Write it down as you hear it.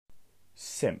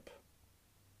Simp.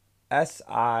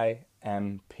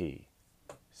 S-I-M-P.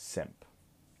 Simp.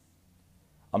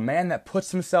 A man that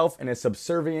puts himself in a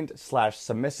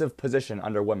subservient/submissive position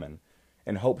under women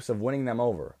in hopes of winning them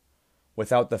over,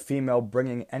 without the female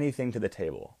bringing anything to the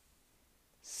table.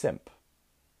 Simp.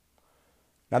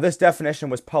 Now, this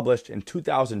definition was published in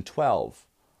 2012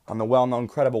 on the well-known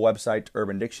credible website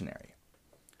Urban Dictionary.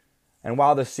 And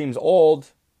while this seems old,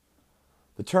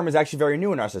 the term is actually very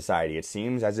new in our society. It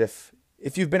seems as if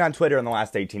you've been on Twitter in the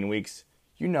last 18 weeks,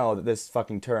 you know that this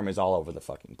fucking term is all over the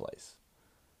fucking place.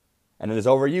 And it is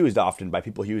overused often by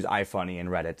people who use iFunny and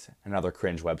Reddit and other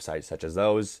cringe websites such as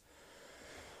those.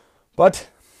 But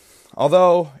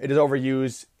although it is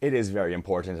overused, it is very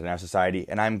important in our society,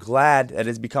 and I'm glad that it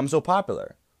has become so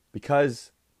popular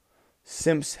because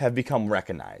simps have become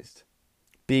recognized.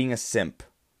 Being a simp,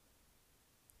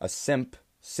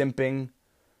 simping,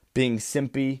 being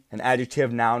simpy, an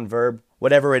adjective, noun, verb,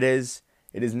 whatever it is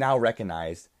now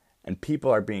recognized, and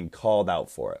people are being called out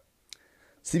for it.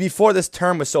 See, before this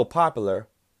term was so popular,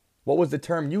 what was the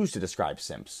term used to describe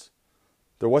simps?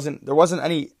 There wasn't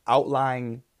any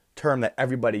outlying term that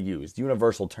everybody used,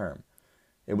 universal term.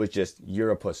 It was just,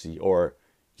 you're a pussy, or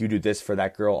you do this for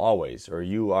that girl always, or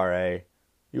you are a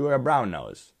brown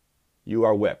nose, you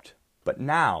are whipped. But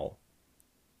now,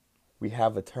 we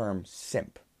have the term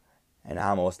simp, and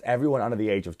almost everyone under the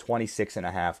age of 26 and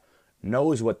a half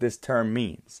knows what this term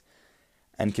means,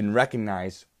 and can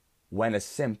recognize when a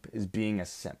simp is being a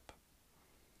simp.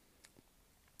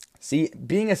 See,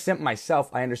 being a simp myself,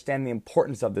 I understand the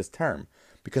importance of this term,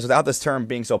 because without this term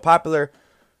being so popular,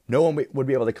 no one would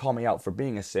be able to call me out for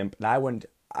being a simp, and I wouldn't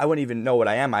even know what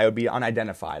I am. I would be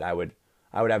unidentified. I would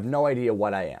have no idea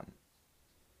what I am.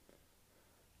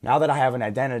 Now that I have an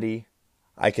identity,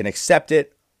 I can accept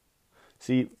it.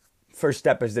 See, first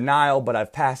step is denial, but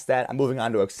I've passed that. I'm moving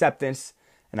on to acceptance,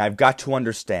 and I've got to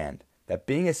understand that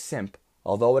being a simp,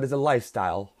 although it is a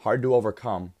lifestyle hard to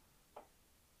overcome,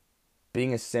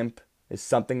 being a simp is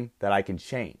something that I can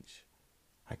change.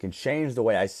 I can change the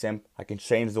way I simp. I can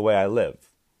change the way I live.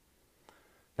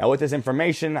 Now, with this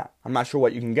information, I'm not sure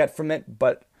what you can get from it,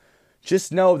 but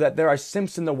just know that there are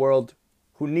simps in the world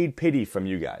who need pity from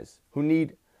you guys. They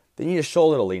need a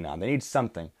shoulder to lean on. They need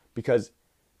something, because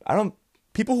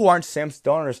people who aren't simps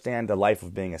don't understand the life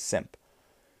of being a simp.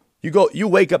 You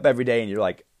wake up every day and you're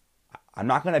like, I'm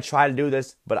not going to try to do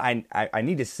this, but I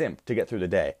need to simp to get through the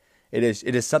day. It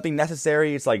is something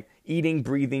necessary. It's like eating,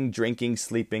 breathing, drinking,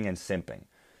 sleeping, and simping.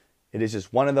 It is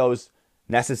just one of those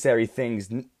necessary things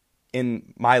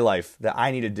in my life that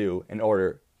I need to do in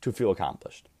order to feel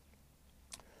accomplished.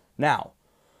 Now,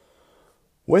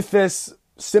 with this,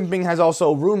 simping has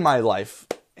also ruined my life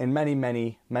in many,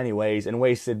 many, many ways, and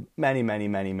wasted many, many,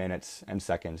 many minutes and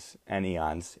seconds and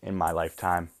eons in my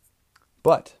lifetime.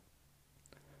 But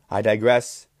I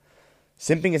digress.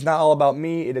 Simping is not all about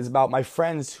me. It is about my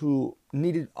friends who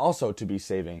needed also to be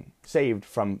saved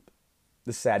from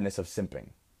the sadness of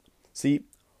simping. See,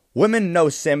 women know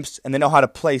simps, and they know how to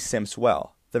play simps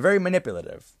well. They're very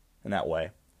manipulative in that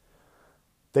way.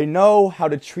 They know how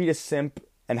to treat a simp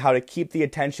and how to keep the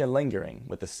attention lingering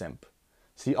with the simp.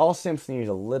 See, all simps need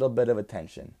a little bit of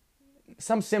attention.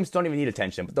 Some simps don't even need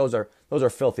attention, but those are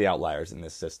filthy outliers in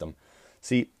this system.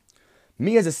 See,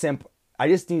 me as a simp, I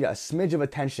just need a smidge of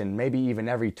attention, maybe even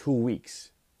every 2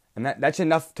 weeks. And that's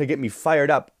enough to get me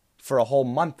fired up for a whole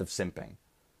month of simping.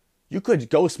 You could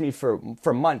ghost me for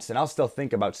months and I'll still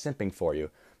think about simping for you,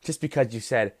 just because you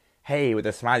said, hey, with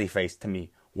a smiley face to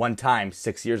me one time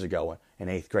 6 years ago in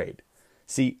 8th grade.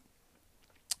 See,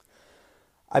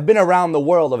 I've been around the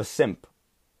world of a simp.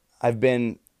 I've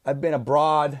been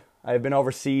abroad. I've been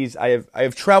overseas. I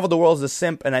have traveled the world as a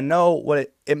simp, and I know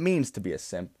what it means to be a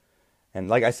simp. And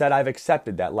like I said, I've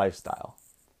accepted that lifestyle.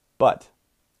 But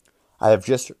I have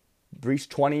just reached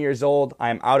 20 years old. I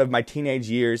am out of my teenage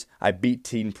years. I beat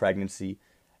teen pregnancy.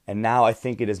 And now I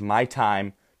think it is my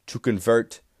time to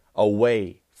convert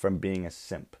away from being a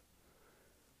simp.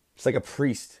 It's like a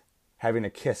priest having a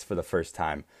kiss for the first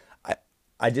time.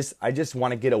 I just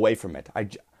want to get away from it.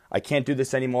 I can't do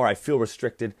this anymore. I feel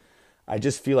restricted. I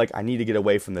just feel like I need to get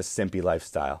away from this simpy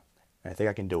lifestyle. And I think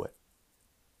I can do it.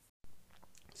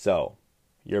 So,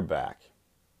 you're back.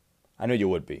 I knew you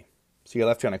would be. So you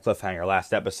left you on a cliffhanger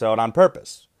last episode on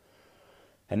purpose.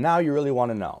 And now you really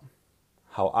want to know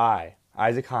how I,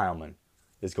 Isaac Heilman,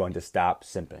 is going to stop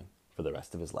simping for the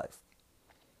rest of his life.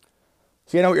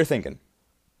 So you know what you're thinking.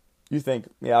 You think,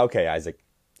 yeah, okay, Isaac,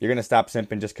 you're going to stop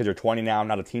simping just because you're 20 now,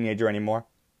 not a teenager anymore?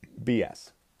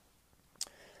 BS.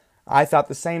 I thought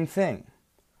the same thing.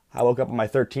 I woke up on my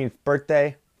 13th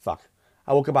birthday.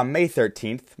 I woke up on May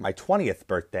 13th, my 20th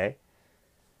birthday,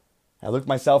 I looked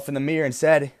myself in the mirror and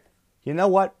said, you know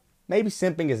what? Maybe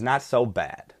simping is not so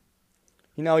bad.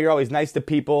 You know, you're always nice to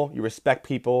people. You respect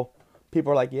people.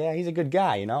 People are like, yeah, he's a good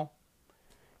guy, you know?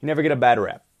 You never get a bad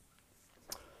rep.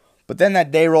 But then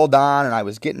that day rolled on, and I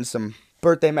was getting some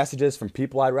birthday messages from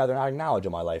people I'd rather not acknowledge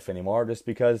in my life anymore, just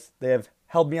because they have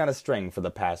held me on a string for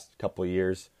the past couple of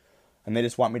years, and they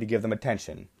just want me to give them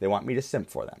attention. They want me to simp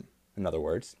for them, in other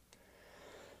words.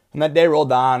 And that day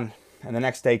rolled on, and the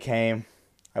next day came.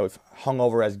 I was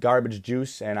hungover as garbage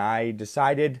juice, and I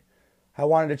decided I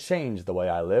wanted to change the way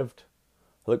I lived.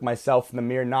 I looked myself in the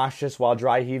mirror nauseous while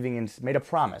dry heaving and made a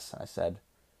promise. I said,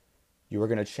 you were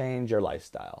going to change your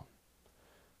lifestyle.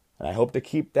 And I hope to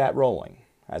keep that rolling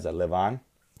as I live on.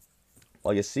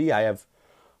 Well, you see, I have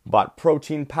bought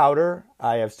protein powder.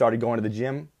 I have started going to the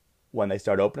gym when they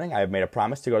start opening. I have made a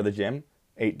promise to go to the gym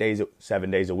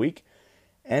 7 days a week.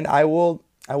 And I will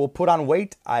put on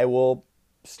weight. I will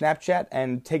Snapchat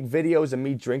and take videos of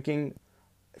me drinking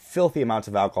filthy amounts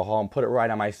of alcohol and put it right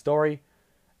on my story.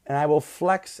 And I will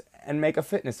flex and make a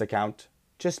fitness account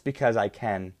just because I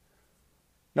can.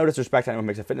 No disrespect to anyone who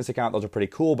makes a fitness account. Those are pretty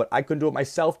cool, but I couldn't do it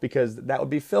myself because that would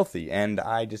be filthy, and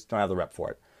I just don't have the rep for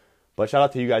it. But shout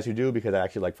out to you guys who do, because I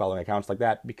actually like following accounts like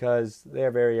that because they're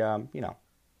very,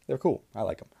 they're cool. I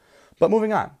like them. But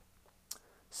moving on.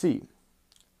 See,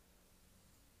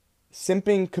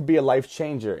 simping could be a life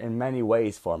changer in many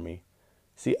ways for me.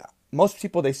 See, most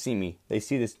people, they see me. They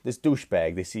see this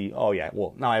douchebag. They see, oh yeah,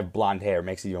 well, now I have blonde hair. It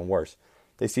makes it even worse.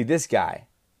 They see this guy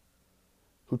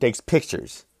who takes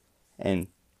pictures, and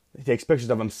he takes pictures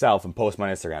of himself and posts them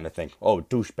on Instagram. They think, oh,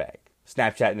 douchebag.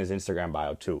 Snapchat in his Instagram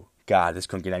bio too. God, this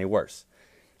couldn't get any worse.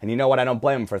 And you know what? I don't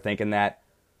blame him for thinking that.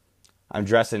 I'm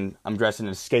dressing in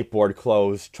skateboard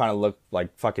clothes, trying to look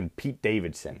like fucking Pete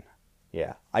Davidson.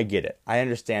 Yeah, I get it. I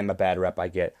understand the bad rep I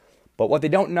get. But what they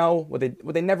don't know, what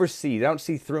they never see, they don't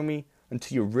see through me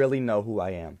until you really know who I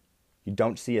am. You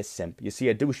don't see a simp. You see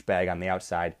a douchebag on the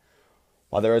outside,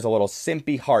 while there is a little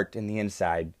simpy heart in the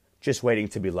inside, just waiting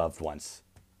to be loved once.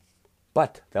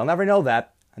 But they'll never know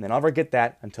that, and they'll never get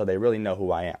that until they really know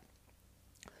who I am.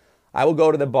 I will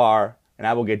go to the bar, and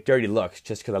I will get dirty looks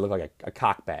just because I look like a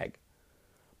cockbag.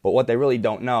 But what they really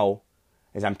don't know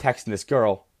is I'm texting this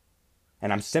girl,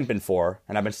 and I'm simping for her,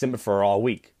 and I've been simping for her all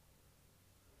week.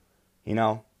 You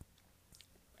know?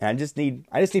 And I just need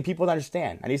people to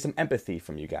understand. I need some empathy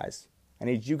from you guys. I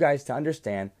need you guys to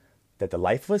understand that the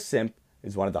life of a simp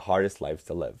is one of the hardest lives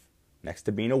to live. Next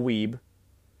to being a weeb,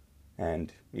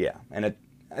 and yeah, and a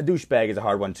douchebag is a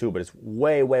hard one too, but it's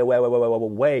way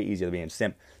easier to be a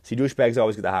simp. See, douchebags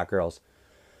always get the hot girls.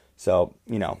 So,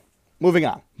 moving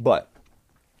on. But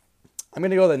I'm going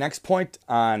to go to the next point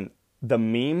on the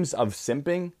memes of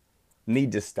simping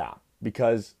need to stop,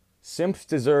 because simps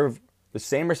deserve the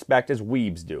same respect as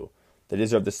weebs do. They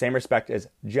deserve the same respect as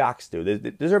jocks do.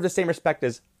 They deserve the same respect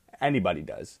as anybody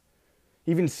does.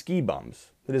 Even ski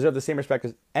bums. They deserve the same respect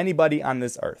as anybody on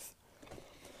this earth.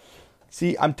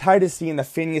 See, I'm tired of seeing the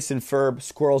Phineas and Ferb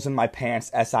squirrels in my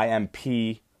pants, SIMP.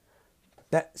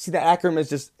 That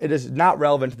acronym is not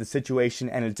relevant to the situation,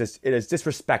 and it is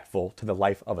disrespectful to the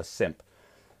life of a simp.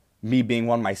 Me being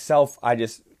one myself, I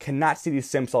just cannot see these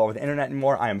simps all over the internet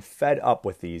anymore. I am fed up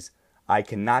with these. I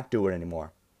cannot do it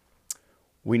anymore.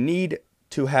 We need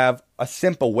to have a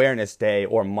simp awareness day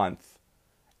or month,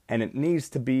 and it needs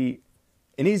to be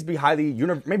highly,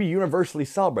 maybe universally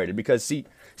celebrated, because see,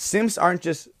 simps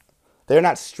they're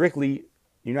not strictly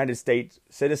United States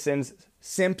citizens.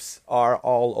 Simps are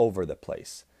all over the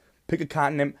place. Pick a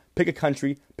continent, pick a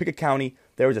country, pick a county,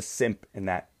 there is a simp in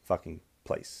that fucking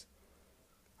place.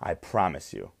 I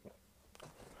promise you.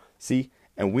 See,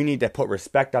 and we need to put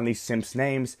respect on these simps'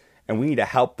 names, and we need to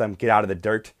help them get out of the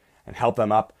dirt and help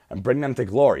them up and bring them to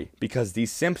glory, because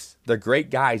these simps, they're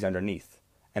great guys underneath.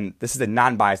 And this is a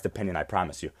non-biased opinion, I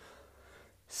promise you.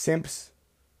 Simps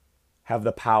have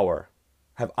the power,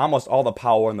 have almost all the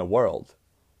power in the world,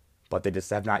 but they just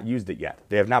have not used it yet.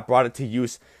 They have not brought it to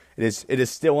use. It is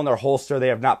still in their holster. They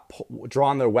have not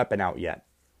drawn their weapon out yet.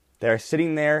 They are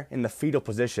sitting there in the fetal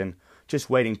position, just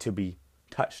waiting to be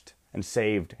touched and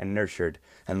saved and nurtured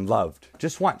and loved.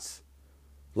 Just once.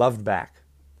 Loved back.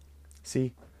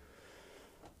 See?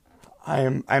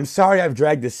 I'm sorry I've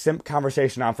dragged this simp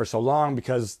conversation on for so long,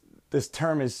 because this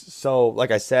term is so,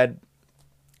 like I said,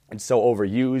 it's so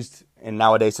overused in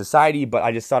nowadays society, but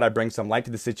I just thought I'd bring some light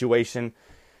to the situation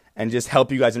and just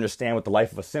help you guys understand what the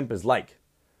life of a simp is like.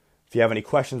 If you have any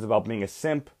questions about being a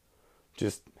simp,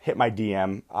 just hit my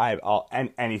DM. I'll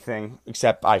anything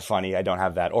except iFunny. I don't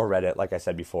have that, or Reddit, like I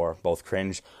said before. Both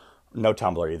cringe. No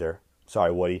Tumblr either.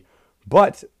 Sorry, Woody.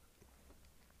 But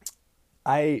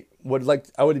I would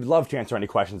love to answer any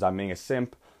questions on being a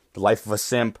simp, the life of a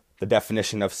simp, the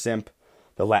definition of simp,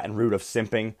 the Latin root of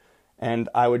simping. And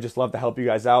I would just love to help you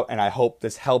guys out. And I hope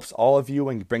this helps all of you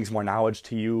and brings more knowledge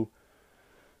to you.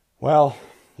 Well,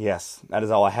 yes, that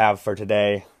is all I have for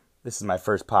today. This is my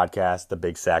first podcast, the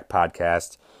Big Sack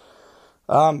Podcast.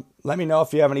 Let me know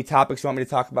if you have any topics you want me to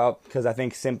talk about, because I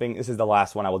think simping, this is the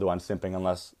last one I will do on simping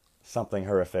unless something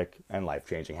horrific and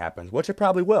life-changing happens, which it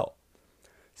probably will.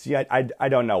 See, I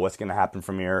don't know what's going to happen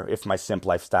from here, if my simp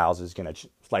lifestyle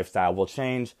will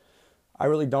change. I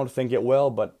really don't think it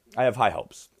will, but I have high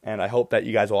hopes. And I hope that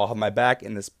you guys will all have my back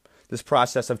in this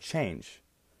process of change.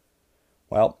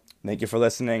 Well, thank you for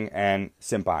listening, and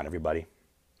simp on, everybody.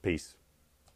 Peace.